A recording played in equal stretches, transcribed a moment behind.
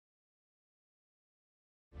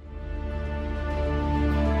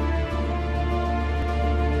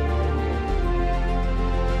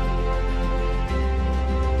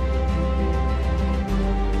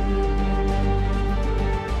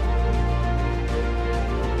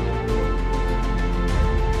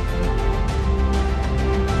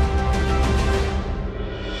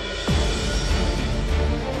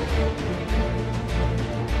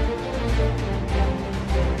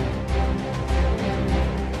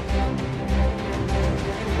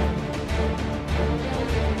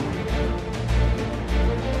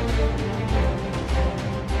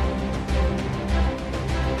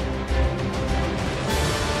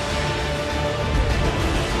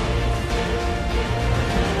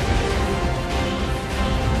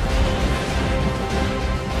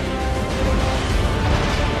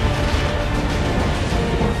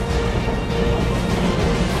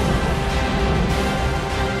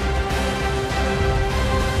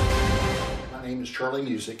Charlie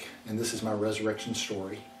Musick, and this is my resurrection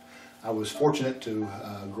story. I was fortunate to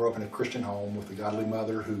grow up in a Christian home with a godly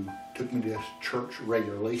mother who took me to church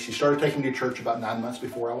regularly. She started taking me to church about 9 months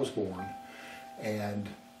before I was born, and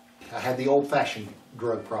I had the old-fashioned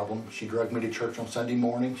drug problem. She drugged me to church on Sunday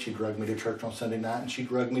morning, she drugged me to church on Sunday night, and she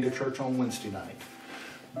drugged me to church on Wednesday night.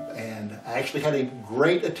 And I actually had a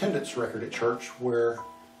great attendance record at church where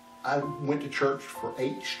I went to church for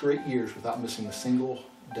 8 straight years without missing a single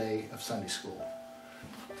day of Sunday school.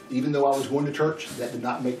 Even though I was going to church, that did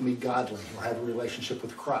not make me godly or have a relationship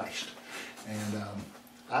with Christ. And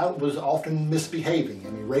I was often misbehaving. I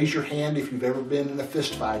mean, raise your hand if you've ever been in a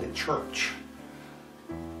fist fight at church.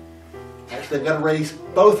 Actually, I've got to raise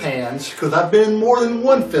both hands because I've been in more than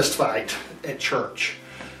one fist fight at church.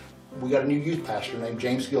 We got a new youth pastor named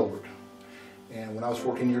James Gilbert. And when I was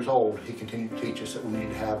 14 years old, he continued to teach us that we need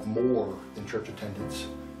to have more than church attendance,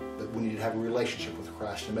 that we need to have a relationship with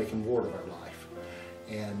Christ and make Him Lord of our life.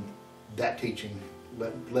 And that teaching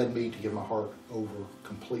led me to give my heart over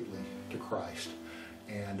completely to Christ.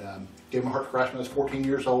 And gave my heart to Christ when I was 14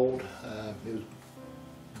 years old. It was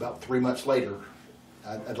about 3 months later.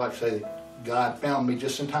 I'd like to say that God found me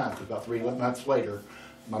just in time, because about 3 months later,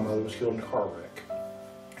 my mother was killed in a car wreck.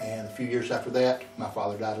 And a few years after that, my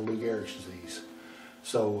father died of Lou Gehrig's disease.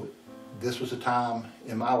 So this was a time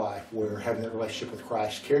in my life where having that relationship with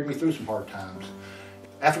Christ carried me through some hard times.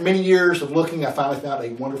 After many years of looking, I finally found a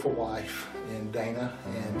wonderful wife in Dana,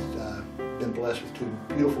 and been blessed with 2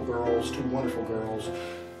 beautiful girls, 2 wonderful girls,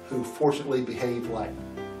 who fortunately behave like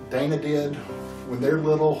Dana did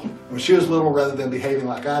when she was little, rather than behaving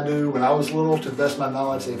like I do when I was little. To the best of my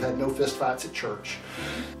knowledge, they've had no fist fights at church.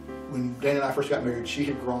 When Dana and I first got married, she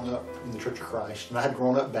had grown up in the Church of Christ, and I had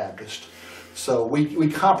grown up Baptist. So we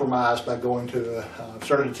compromised by going to,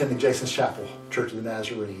 started attending Jason's Chapel, Church of the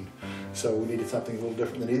Nazarene. So we needed something a little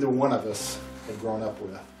different than either one of us had grown up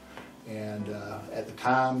with. And at the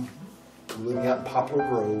time, living out in Poplar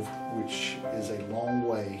Grove, which is a long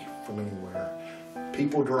way from anywhere,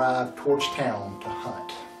 people drive towards town to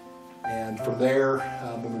hunt. And from there,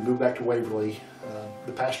 when we moved back to Waverly,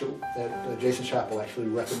 the pastor at Jason's Chapel actually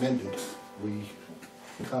recommended we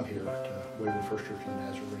come here to Waverly First Church of the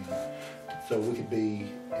Nazarene, so we could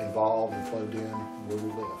be involved and plugged in where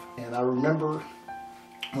we live. And I remember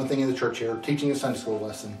one thing in the church here, teaching a Sunday school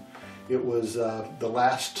lesson. It was the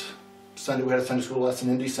last Sunday we had a Sunday school lesson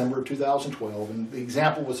in December of 2012, and the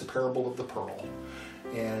example was the parable of the pearl.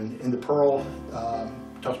 And in the pearl,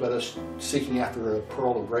 it talks about us seeking after a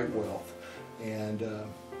pearl of great wealth. And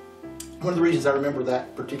one of the reasons I remember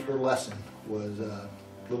that particular lesson was a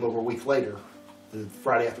little over a week later, the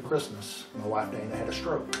Friday after Christmas, my wife Dana had a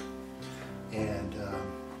stroke. And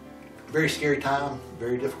very scary time,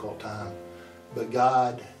 very difficult time, but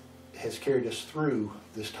God has carried us through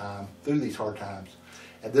this time, through these hard times.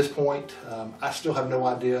 At this point, I still have no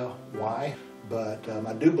idea why, but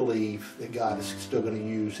I do believe that God is still going to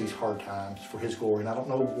use these hard times for His glory, and I don't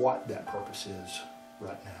know what that purpose is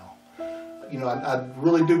right now. You know, I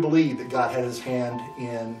really do believe that God had His hand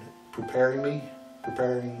in preparing me,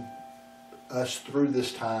 preparing us through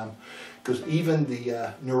this time, because even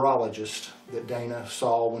the neurologist that Dana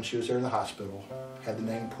saw when she was there in the hospital had the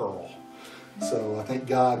name Pearl. So I think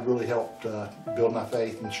God really helped build my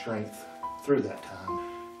faith and strength through that time.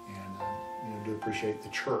 And I do appreciate the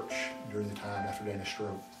church during the time after Dana's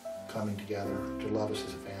stroke coming together to love us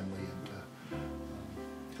as a family and to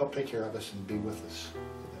help take care of us and be with us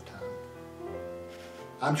at that time.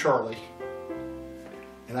 I'm Charlie,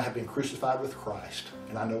 and I have been crucified with Christ,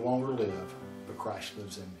 and I no longer live, but Christ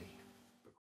lives in me.